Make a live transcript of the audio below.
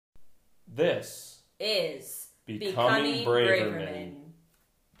This is Becoming Braverman.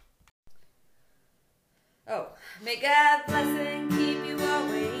 Oh, may God bless and keep you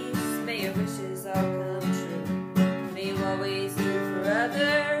always. May your wishes all come true. May you always do for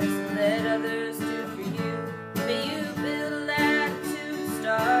others and let others do for you. May you build a ladder to the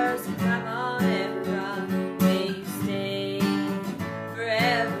stars and climb on every rock. May you stay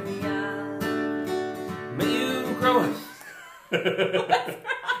forever young. May you grow up.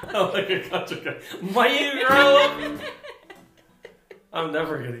 I'm like a country guy. May you grow up. I'm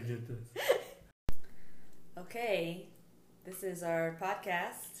never gonna get this. Okay, this is our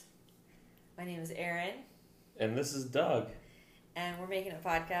podcast. My name is Erin. And this is Doug. And we're making a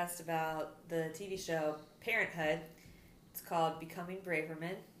podcast about the TV show Parenthood. It's called Becoming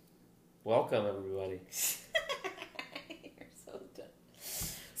Braverman. Welcome, everybody. You're so dumb.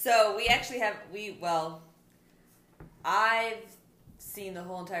 So we actually have, I've seen the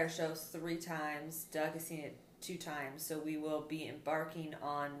whole entire show 3 times. Doug has seen it 2 times. So we will be embarking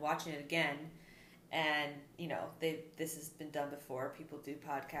on watching it again. And, you know, this has been done before. People do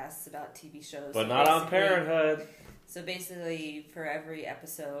podcasts about TV shows. But not on Parenthood. So basically, for every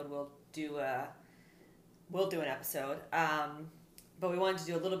episode, we'll do an episode. But we wanted to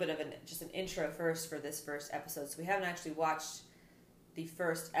do a little bit of just an intro first for this first episode. So we haven't actually watched the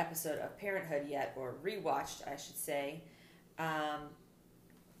first episode of Parenthood yet, or rewatched, I should say.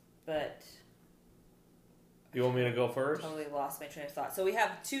 But You want me to go first? Totally lost my train of thought. So we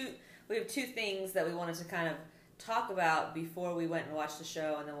have two things that we wanted to kind of talk about before we went and watched the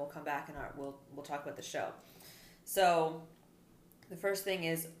show, and then we'll come back and we'll talk about the show. So the first thing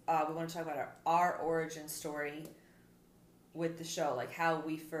is we want to talk about our origin story with the show, like how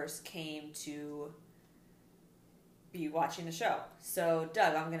we first came to be watching the show. So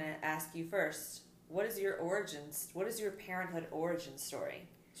Doug, I'm going to ask you first. What is your Parenthood origin story?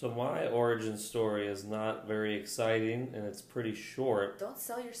 So my origin story is not very exciting, and it's pretty short. Don't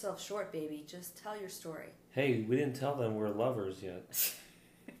sell yourself short, baby. Just tell your story. Hey, we didn't tell them we're lovers yet.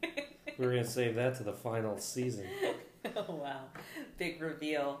 We were going to save that to the final season. Oh, wow. Big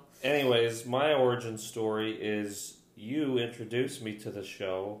reveal. Anyways, my origin story is you introduced me to the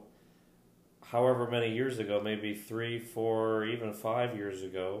show however many years ago, maybe 3, 4, even 5 years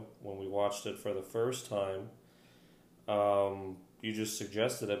ago, when we watched it for the first time. You just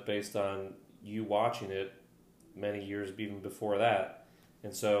suggested it based on you watching it many years even before that.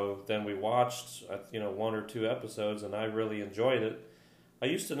 And so then we watched, 1 or 2 episodes, and I really enjoyed it. I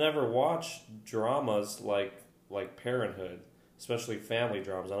used to never watch dramas like Parenthood, especially family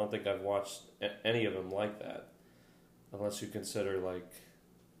dramas. I don't think I've watched any of them like that, unless you consider like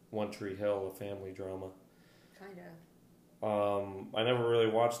One Tree Hill a family drama. Kind of. I never really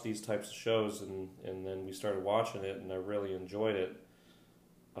watched these types of shows, and then we started watching it, and I really enjoyed it.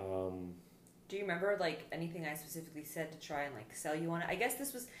 Do you remember like anything I specifically said to try and like sell you on it? I guess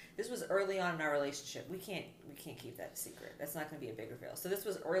this was early on in our relationship. We can't keep that a secret. That's not going to be a big reveal. So this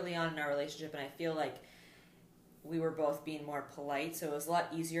was early on in our relationship, and I feel like we were both being more polite, so it was a lot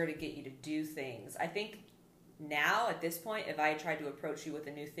easier to get you to do things. I think now at this point, if I tried to approach you with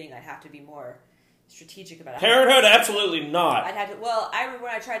a new thing, I'd have to be more strategic about it. Parenthood, absolutely not. I'd have to. Well, I remember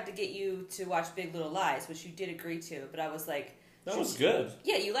when I tried to get you to watch Big Little Lies, which you did agree to, but I was like, that was good.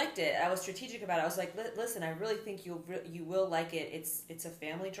 Yeah, you liked it. I was strategic about it. I was like, listen, I really think you will like it. It's a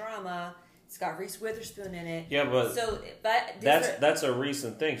family drama. It's got Reese Witherspoon in it. Yeah, but that's a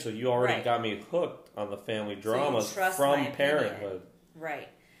recent thing. So you already got me hooked on the family dramas from Parenthood. Right.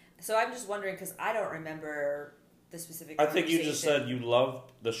 So I'm just wondering because I don't remember the specific. I think you just said you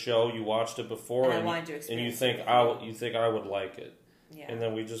loved the show. You watched it before, and I wanted to experience and you think I would like it. Yeah. And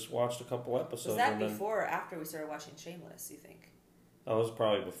then we just watched a couple episodes. Was that before or after we started watching Shameless, you think? That was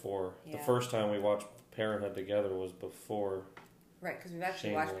probably before. Yeah. The first time we watched Parenthood together was before. Right, because we've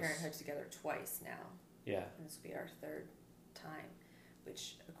actually watched Parenthood together twice now. Yeah. And this will be our 3rd time,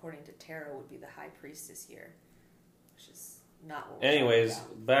 which, according to Tarot, would be the High Priestess year, which is not what we're Anyways,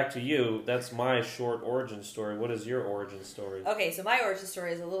 talking about. Back to you. That's my short origin story. What is your origin story? Okay, so my origin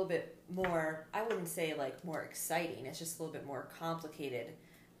story is a little bit more, I wouldn't say like more exciting, it's just a little bit more complicated.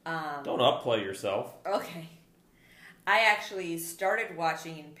 Don't upplay yourself. Okay. I actually started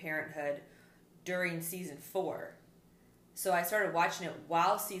watching Parenthood during season 4. So I started watching it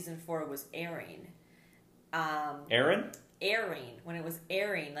while season 4 was airing. Aaron? Airing. When it was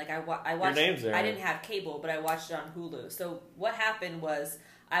airing. Like I watched. Your name's Aaron. I didn't have cable, but I watched it on Hulu. So what happened was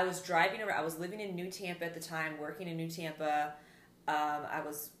I was driving around. I was living in New Tampa at the time, working in New Tampa. It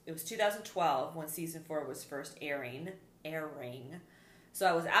was 2012 when season 4 was first airing. So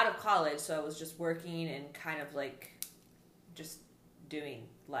I was out of college, so I was just working and kind of like just doing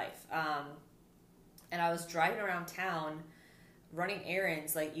life. And I was driving around town running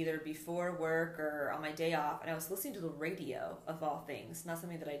errands, like either before work or on my day off, and I was listening to the radio, of all things. Not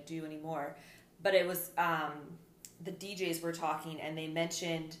something that I do anymore, but it was the DJs were talking, and they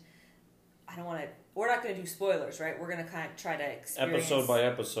mentioned, we're not going to do spoilers, right? We're going to kind of try to experience episode by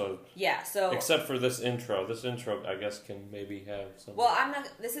episode. Yeah, so except for this intro. This intro, I guess, can maybe have some. Well, I'm not.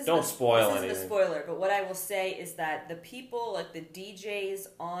 This is don't spoil anything. This isn't a spoiler, but what I will say is that the people, like the DJs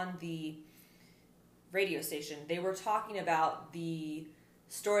on the radio station, they were talking about the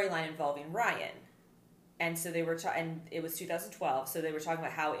storyline involving Ryan, and so they were and it was 2012, so they were talking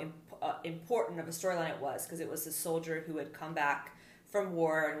about how important of a storyline it was, because it was a soldier who had come back from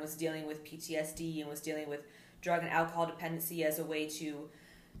war and was dealing with PTSD and was dealing with drug and alcohol dependency as a way to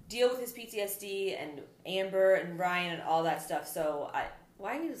deal with his PTSD, and Amber and Ryan and all that stuff. So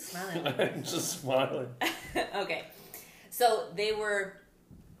why are you smiling? I'm just smiling. Okay, so they were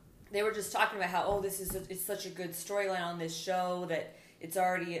just talking about how it's such a good storyline on this show that it's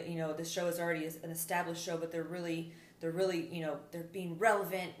already, this show is already an established show, but they're really they're being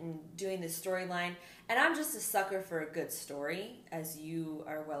relevant and doing this storyline. And I'm just a sucker for a good story, as you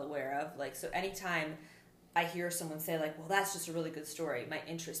are well aware of. Like, so anytime I hear someone say, like, well, that's just a really good story, my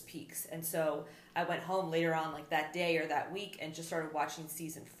interest peaks. And so I went home later on, like that day or that week, and just started watching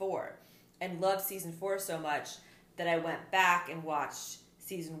season 4 and loved season 4 so much that I went back and watched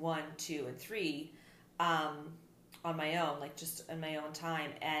season 1, 2, and 3 on my own, like just in my own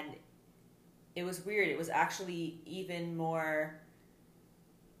time. And it was weird. It was actually even more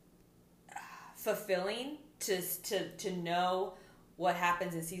fulfilling to know what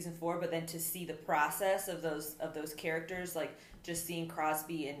happens in season 4, but then to see the process of those characters, like just seeing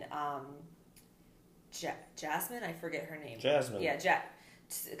Crosby and Jasmine. I forget her name. Jasmine. Yeah,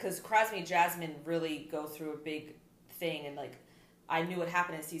 because Crosby and Jasmine really go through a big thing, and like I knew what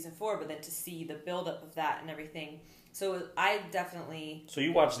happened in season 4, but then to see the buildup of that and everything. So I definitely... So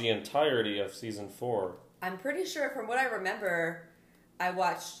you watched the entirety of season 4. I'm pretty sure, from what I remember, I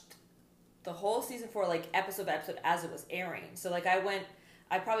watched the whole season 4, like episode by episode as it was airing. So like I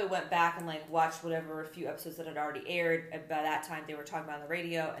probably went back and like watched whatever a few episodes that had already aired. And by that time they were talking about on the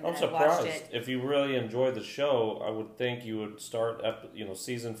radio, and I'm then surprised. I watched it. If you really enjoyed the show, I would think you would start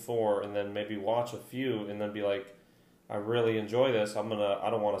season 4 and then maybe watch a few and then be like, I really enjoy this. I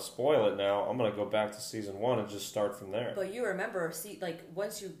don't want to spoil it now. I'm gonna go back to season 1 and just start from there. But you remember, like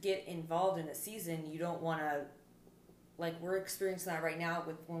once you get involved in a season, you don't want to, like we're experiencing that right now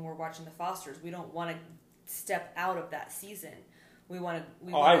when we're watching The Fosters. We don't want to step out of that season. We want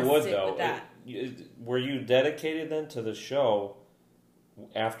to. I would though. Were you dedicated then to the show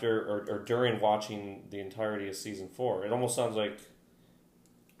after or during watching the entirety of season 4? It almost sounds like.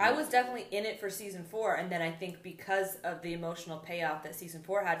 I was definitely in it for season 4, and then I think because of the emotional payoff that season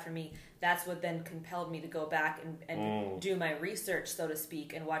 4 had for me, that's what then compelled me to go back and do my research, so to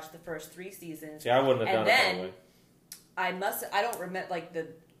speak, and watch the first 3 seasons. Yeah, I wouldn't have done it that way. I don't remember, like,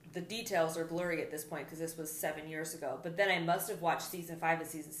 the details are blurry at this point because this was 7 years ago, but then I must have watched season 5 and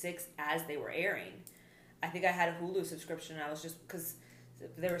season 6 as they were airing. I think I had a Hulu subscription, and I was just, because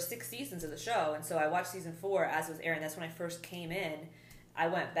there were 6 seasons of the show, and so I watched season 4 as it was airing. That's when I first came in. I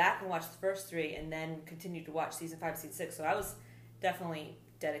went back and watched the first 3 and then continued to watch season 5, season 6. So I was definitely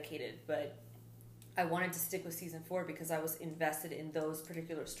dedicated, but I wanted to stick with season 4 because I was invested in those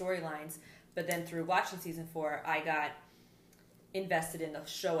particular storylines. But then through watching season 4, I got invested in the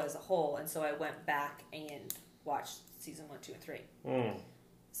show as a whole. And so I went back and watched season 1, 2, and 3.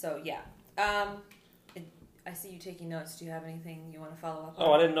 So yeah. I see you taking notes. Do you have anything you want to follow up on?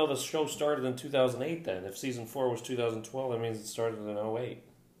 Oh, I didn't know the show started in 2008 then. If season 4 was 2012, that means it started in 2008.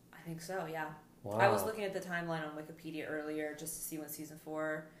 I think so, yeah. Wow. I was looking at the timeline on Wikipedia earlier just to see when season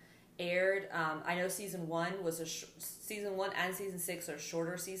 4 aired. I know season 1 was season 1 and season 6 are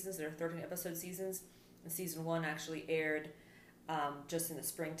shorter seasons. They're 13 episode seasons. And season 1 actually aired just in the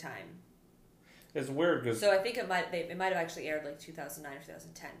springtime. It's weird because... So I think it might have actually aired like 2009 or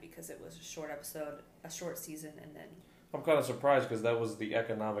 2010 because it was a short episode, a short season, and then... I'm kind of surprised because that was the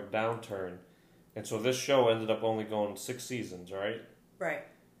economic downturn. And so this show ended up only going 6 seasons, right? Right.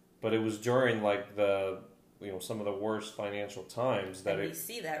 But it was during like the, some of the worst financial times that we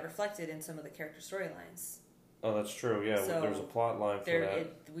see that reflected in some of the character storylines. Oh, that's true. Yeah, so there's a plot line for that.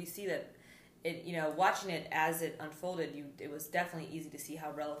 We see that. Watching it as it unfolded, it was definitely easy to see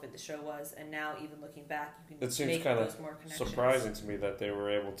how relevant the show was, and now even looking back, you can it seems make kind those of more connections. Surprising to me that they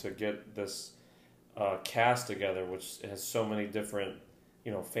were able to get this cast together, which has so many different,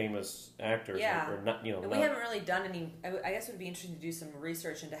 famous actors. Yeah, or not, and we haven't really done any. I guess it would be interesting to do some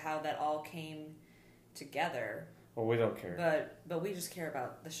research into how that all came together. Well, we don't care. But we just care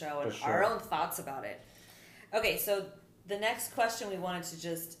about the show and The show. our own thoughts about it. Okay, so the next question we wanted to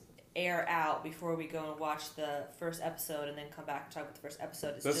just air out before we go and watch the first episode and then come back and talk about the first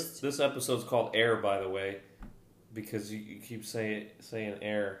episode is This episode's called Air, by the way, because you keep saying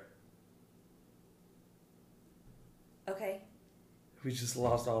air. Okay. We just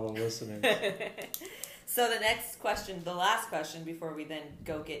lost all the listeners. So the next question, the last question before we then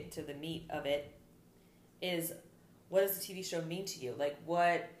go get into the meat of it, is what does the TV show mean to you? Like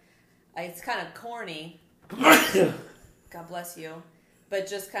what? It's kind of corny. God bless you. But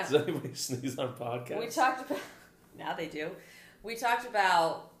just kind of... Does anybody sneeze on podcasts? We talked about... Now they do. We talked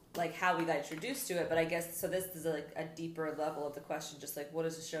about like how we got introduced to it, but I guess... So this is like a deeper level of the question, just like what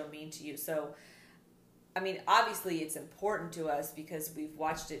does the show mean to you? So, I mean, obviously it's important to us because we've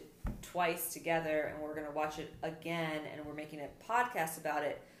watched it twice together and we're going to watch it again and we're making a podcast about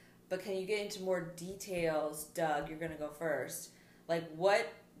it. But can you get into more details, Doug? You're going to go first. Like what,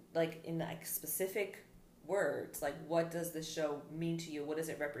 like in like specific words, like what does this show mean to you? What does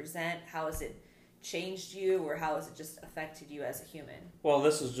it represent? How has it changed you, or how has it just affected you as a human? Well,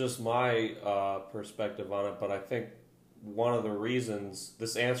 this is just my perspective on it, but I think one of the reasons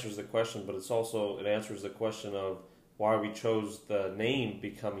this answers the question, but it answers the question of why we chose the name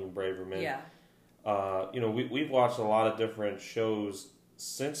Becoming Braverman. Yeah. We've watched a lot of different shows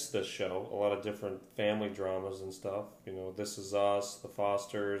since this show, a lot of different family dramas and stuff. You know, This Is Us, The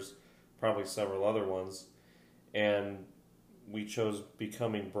Fosters, probably several other ones. And we chose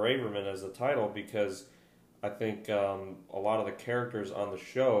Becoming Braverman as the title because I think a lot of the characters on the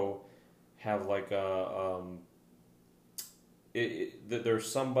show have like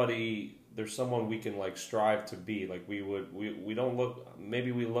there's someone we can like strive to be. Like we don't look,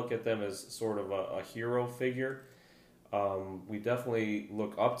 maybe we look at them as sort of a hero figure. We definitely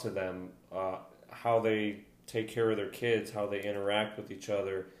look up to them, how they take care of their kids, how they interact with each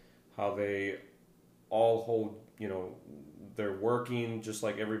other, how they all hold, they're working just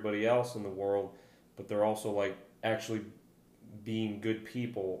like everybody else in the world, but they're also like actually being good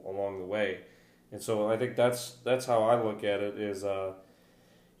people along the way. And so I think that's how I look at it is,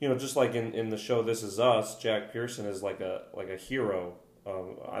 just like in the show This Is Us, Jack Pearson is like a hero.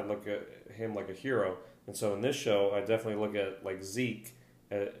 I look at him like a hero. And so in this show, I definitely look at like Zeke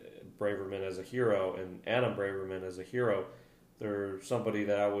Braverman as a hero and Adam Braverman as a hero. They're somebody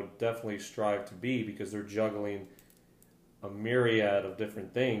that I would definitely strive to be because they're juggling a myriad of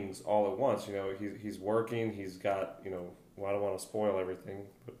different things all at once. He's working. He's got, I don't want to spoil everything,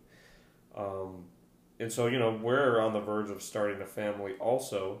 but and so we're on the verge of starting a family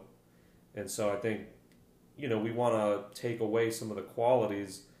also, and so I think we want to take away some of the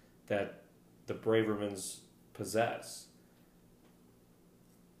qualities that the Bravermans possess.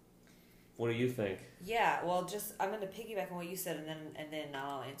 What do you think? Yeah, well, I'm going to piggyback on what you said, and then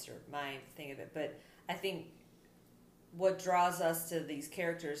I'll answer my thing of it. But I think what draws us to these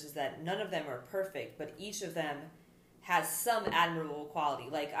characters is that none of them are perfect, but each of them has some admirable quality.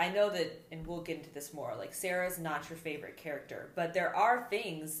 Like, I know that, and we'll get into this more, like, Sarah's not your favorite character, but there are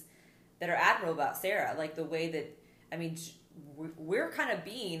things that are admirable about Sarah, like the way that, we're kind of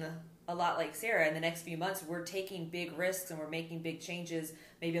being a lot like Sarah. In the next few months, we're taking big risks and we're making big changes,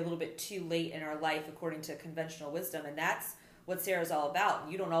 maybe a little bit too late in our life according to conventional wisdom, and that's what Sarah's all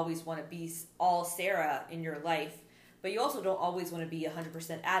about. You don't always want to be all Sarah in your life, but you also don't always want to be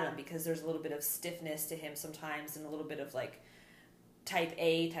 100% Adam because there's a little bit of stiffness to him sometimes and a little bit of like type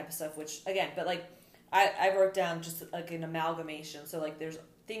A type of stuff, which again, but like I wrote down just like an amalgamation. So like there's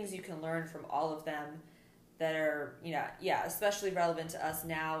things you can learn from all of them that are, especially relevant to us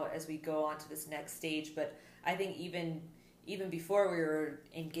now as we go on to this next stage. But I think even before we were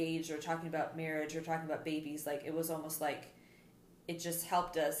engaged or talking about marriage or talking about babies, like it was almost like it just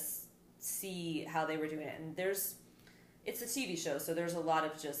helped us see how they were doing it. And it's a TV show, so there's a lot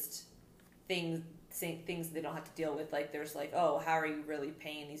of just things they don't have to deal with. Like there's like, oh, how are you really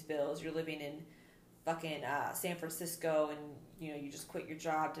paying these bills? You're living in fucking San Francisco and you just quit your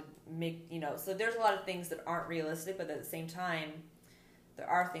job to make, so there's a lot of things that aren't realistic, but at the same time there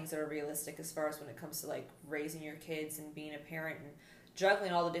are things that are realistic as far as when it comes to like raising your kids and being a parent and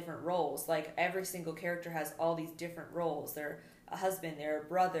juggling all the different roles. Like every single character has all these different roles. They're a husband, they're a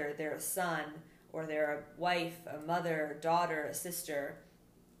brother, they're a son, or they're a wife, a mother, a daughter, a sister.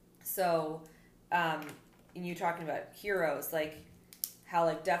 So and you talking about heroes, like how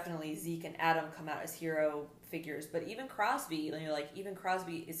like definitely Zeke and Adam come out as hero figures, but even Crosby,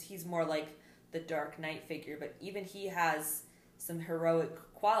 he's more like the Dark Knight figure, but even he has some heroic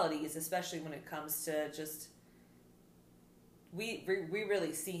qualities, especially when it comes to just we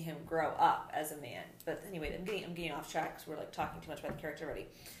really see him grow up as a man. But anyway, I'm getting off track because we're like talking too much about the character already.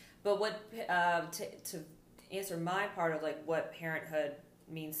 But what to answer my part of like what parenthood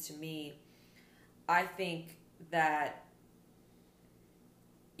means to me, I think that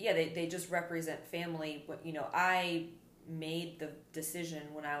they just represent family. You know, I made the decision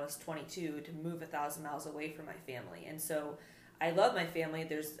when I was 22 to move 1,000 miles away from my family, and so I love my family.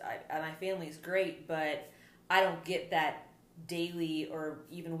 My family is great, but I don't get that daily or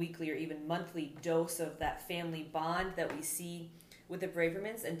even weekly or even monthly dose of that family bond that we see with the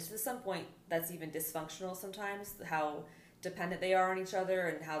Bravermans, and to some point that's even dysfunctional sometimes, how dependent they are on each other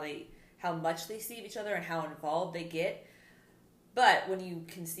and how much they see each other and how involved they get. But when you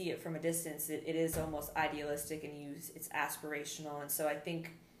can see it from a distance, it is almost idealistic and it's aspirational. And so I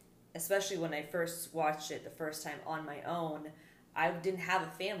think, especially when I first watched it the first time on my own, I didn't have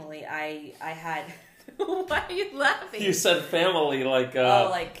a family. I had why are you laughing? You said family like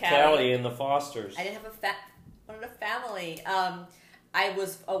like Callie and the Fosters. I didn't have wanted a family. I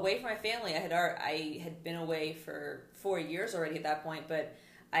was away from my family. I had been away for 4 years already at that point, but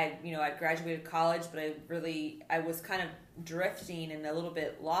I graduated college, but I was kind of drifting and a little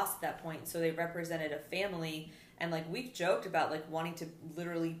bit lost at that point. So they represented a family, and like we've joked about like wanting to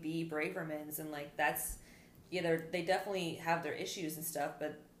literally be Bravermans, and like they definitely have their issues and stuff.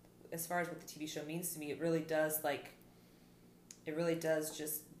 But as far as what the TV show means to me, it really does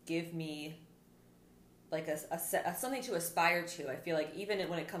just give me like a something to aspire to. I feel like even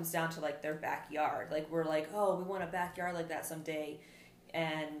when it comes down to like their backyard, like we're like, oh, we want a backyard like that someday.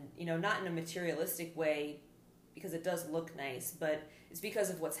 And, not in a materialistic way because it does look nice, but it's because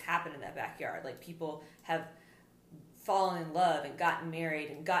of what's happened in that backyard. Like people have fallen in love and gotten married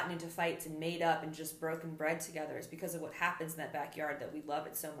and gotten into fights and made up and just broken bread together. It's because of what happens in that backyard that we love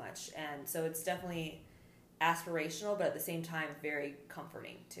it so much. And so it's definitely aspirational, but at the same time, very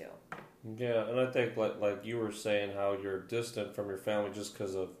comforting too. Yeah, and I think like you were saying how you're distant from your family just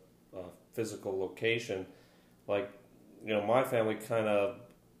because of physical location. Like, my family kind of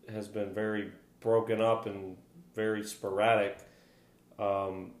has been very broken up and very sporadic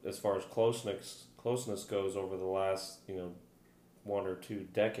as far as closeness goes over the last 1 or 2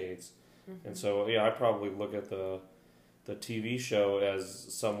 decades. Mm-hmm. And so I probably look at the TV show as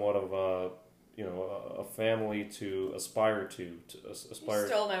somewhat of a family to aspire to aspire. You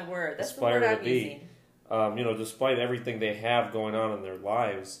stole my word. That's the word I'm using. Despite everything they have going on in their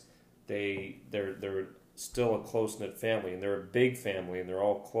lives, they're still a close-knit family, and they're a big family, and they're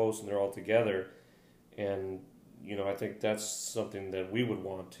all close, and they're all together. And I think that's something that we would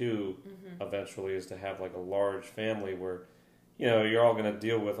want too. Mm-hmm. Eventually, is to have like a large family where you're all going to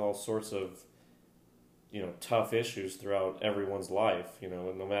deal with all sorts of tough issues throughout everyone's life. And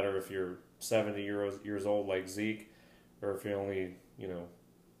no matter if you're 70 years old like Zeke, or if you're only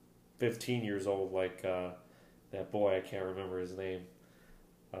 15 years old like that boy, I can't remember his name.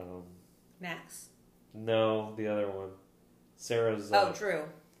 Max. No, the other one. Sarah's... Drew.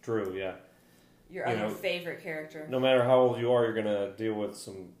 Drew, yeah. Your other favorite character. No matter how old you are, you're going to deal with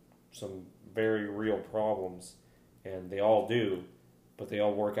some very real problems. And they all do. But they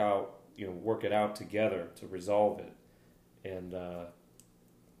all work it out together to resolve it. And,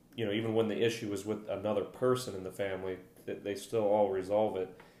 even when the issue is with another person in the family, they still all resolve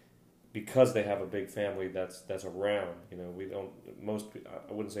it. Because they have a big family that's around,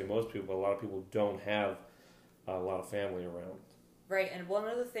 I wouldn't say most people, but a lot of people don't have a lot of family around. Right, and one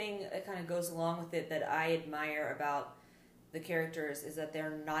other thing that kind of goes along with it that I admire about the characters is that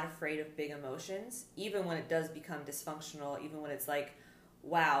they're not afraid of big emotions, even when it does become dysfunctional, even when it's like,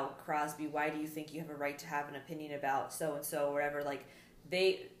 wow, Crosby, why do you think you have a right to have an opinion about so-and-so or whatever? Like,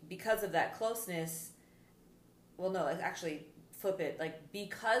 because of that closeness, it's actually... flip it, like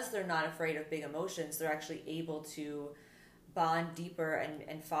because they're not afraid of big emotions, they're actually able to bond deeper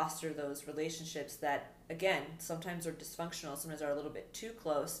and foster those relationships that, again, sometimes are dysfunctional, sometimes are a little bit too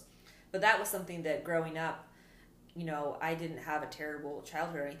close. But that was something that growing up, I didn't have a terrible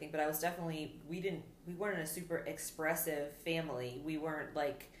childhood or anything, but I was definitely, we weren't in a super expressive family. We weren't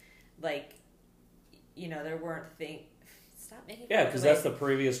like there weren't things. Stop making fun because that's the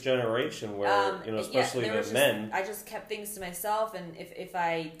previous generation where, especially the men. I just kept things to myself, and if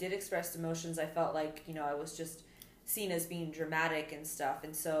I did express emotions, I felt like, I was just seen as being dramatic and stuff.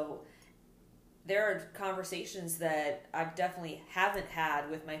 And so there are conversations that I definitely haven't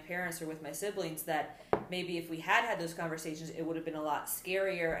had with my parents or with my siblings that maybe if we had those conversations, it would have been a lot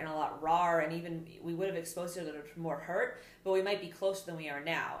scarier and a lot rawer, and even we would have exposed each other to more hurt, but we might be closer than we are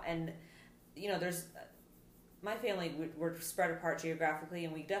now. And, there's... my family, we're spread apart geographically,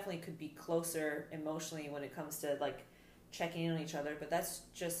 and we definitely could be closer emotionally when it comes to like checking in on each other, but that's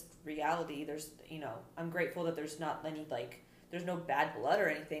just reality. There's, I'm grateful that there's not any, there's no bad blood or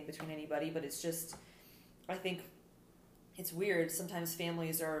anything between anybody, but it's just, I think it's weird. Sometimes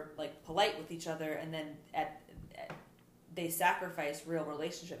families are, polite with each other, and then they sacrifice real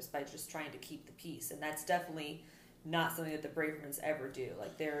relationships by just trying to keep the peace, and that's definitely not something that the Bravermans ever do.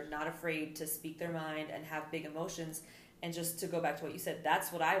 They're not afraid to speak their mind and have big emotions. And just to go back to what you said,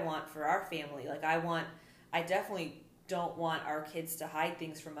 that's what I want for our family. I definitely don't want our kids to hide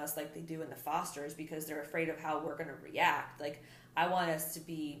things from us like they do in the Fosters, because they're afraid of how we're going to react. I want us to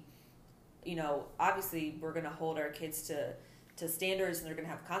be, obviously we're going to hold our kids to standards, and they're going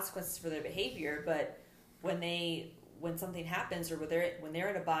to have consequences for their behavior. But when something happens, or when they're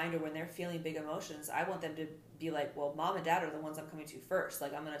in a bind, or when they're feeling big emotions, I want them to be like, well, mom and dad are the ones I'm coming to first. I'm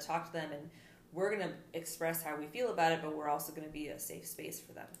going to talk to them, and we're going to express how we feel about it, but we're also going to be a safe space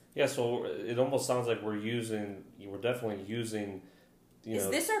for them. Yeah, so it almost sounds like we're definitely using, Is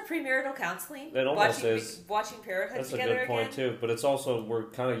this our premarital counseling? It almost is. Watching Parenthood That's together a good point, again? too. But it's also, we're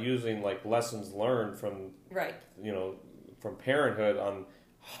kind of using, lessons learned from, right. From Parenthood on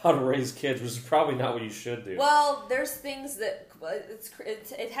how to raise kids, which is probably not what you should do. Well, there's things that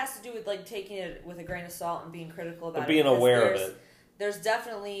it has to do with taking it with a grain of salt and being critical about but being aware of it. There's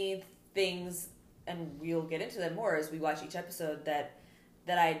definitely things, and we'll get into them more as we watch each episode, that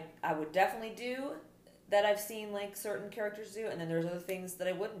I would definitely do, that I've seen certain characters do, and then there's other things that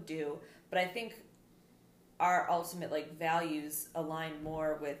I wouldn't do. But I think our ultimate values align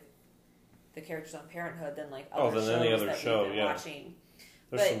more with the characters on Parenthood than other shows any other that show, we've been watching.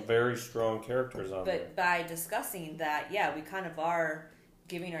 There's some very strong characters on there. But by discussing that, we kind of are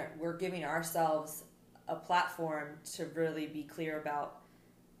giving ourselves a platform to really be clear about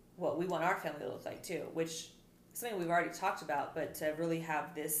what we want our family to look like too, which is something we've already talked about, but to really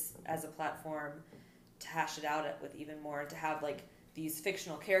have this as a platform to hash it out with even more, to have these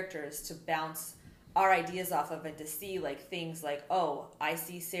fictional characters to bounce our ideas off of, and to see things oh, I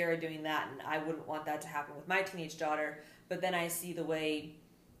see Sarah doing that, and I wouldn't want that to happen with my teenage daughter, but then I see the way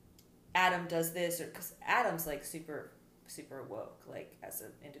Adam does this, or because Adam's super woke as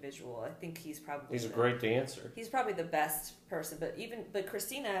an individual. I think he's a great dancer. He's probably the best person, but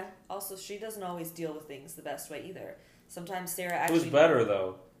Christina also, she doesn't always deal with things the best way either. Sometimes Sarah actually... Who's better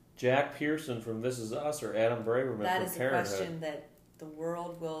though, Jack Pearson from This Is Us or Adam Braverman from Parenthood? That is a question that the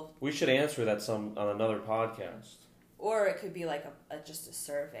world will... We should answer that on another podcast. Or it could be just a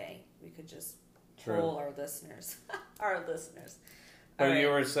survey. We could just poll our listeners. Our listeners. But you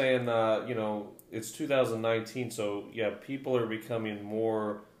were saying, it's 2019, so people are becoming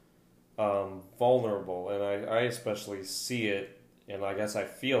more vulnerable, and I especially see it, and I guess I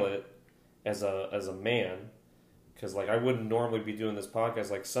feel it as a man, because I wouldn't normally be doing this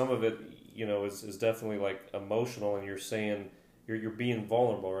podcast. Some of it, is definitely emotional, and you're saying you're being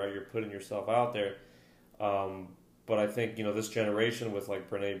vulnerable, right? You're putting yourself out there. But I think, this generation with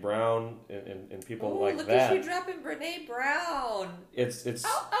Brene Brown and people like look that. Look at you dropping Brene Brown. It's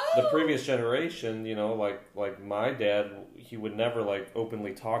the previous generation, like my dad, he would never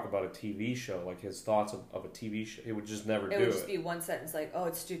openly talk about a TV show, his thoughts of a TV show. He would just never do it. It would just be one sentence oh,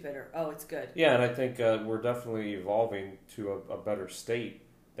 it's stupid, or oh, it's good. Yeah, and I think we're definitely evolving to a better state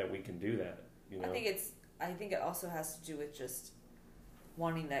that we can do that. I think it also has to do with just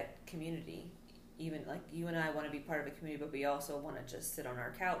wanting that community. Even you and I want to be part of a community, but we also want to just sit on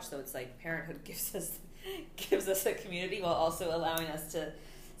our couch. So it's Parenthood gives us a community while also allowing us to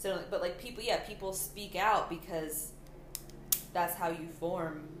sit. But people speak out, because that's how you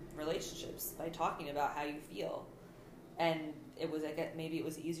form relationships, by talking about how you feel. And maybe it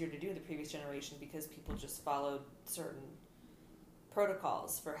was easier to do in the previous generation because people just followed certain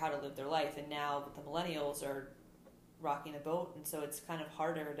protocols for how to live their life. And now the millennials are rocking the boat, and so it's kind of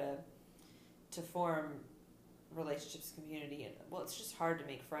harder to form relationships, community, and it's just hard to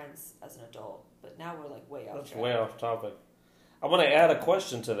make friends as an adult. But now we're way off. That's way off topic. I'm going to add a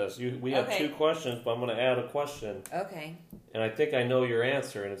question to this. We have two questions, but I'm going to add a question. Okay. And I think I know your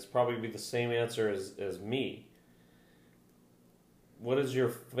answer, and it's probably be the same answer as me. What is your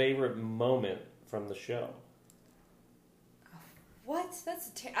favorite moment from the show? What?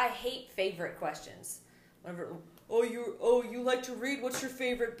 I hate favorite questions. Whenever, you like to read? What's your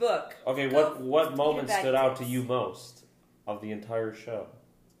favorite book? Okay, what moment stood out to you most of the entire show?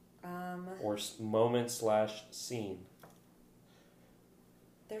 Or moment/scene?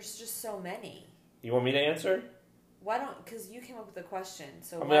 There's just so many. You want me to answer? Why don't? Because you came up with the question.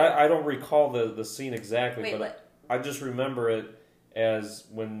 So I don't recall the scene exactly, but I just remember it as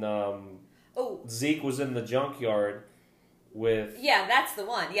when Zeke was in the junkyard with Yeah, that's the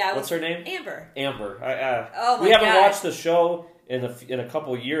one. Yeah, what's her name? Amber. Amber. Oh my we haven't God. watched the show in a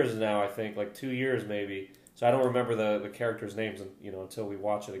couple years now. I think like 2 years maybe. So I don't remember the characters' names, until we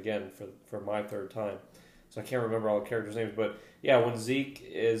watch it again for my third time. So I can't remember all the characters' names. But yeah, when Zeke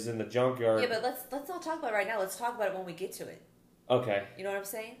is in the junkyard. Yeah, but let's not talk about it right now. Let's talk about it when we get to it. Okay. You know what I'm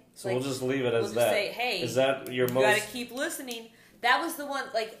saying? So we'll just leave it as we'll that. Just say, hey, is that your you most? gotta keep listening. That was the one.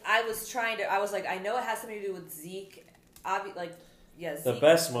 Like I was like, I know it has something to do with Zeke. Zeke. The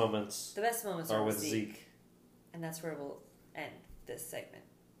best moments. The best moments are with Zeke. And that's where we'll end this segment.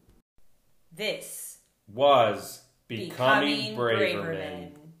 This was Becoming Braver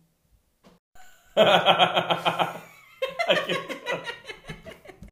Men.